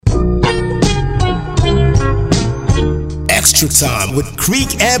Extra Time with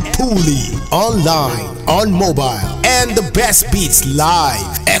Creek and Pooley. Online, on mobile, and the best beats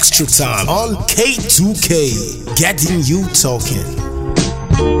live. Extra Time on K2K. Getting you talking.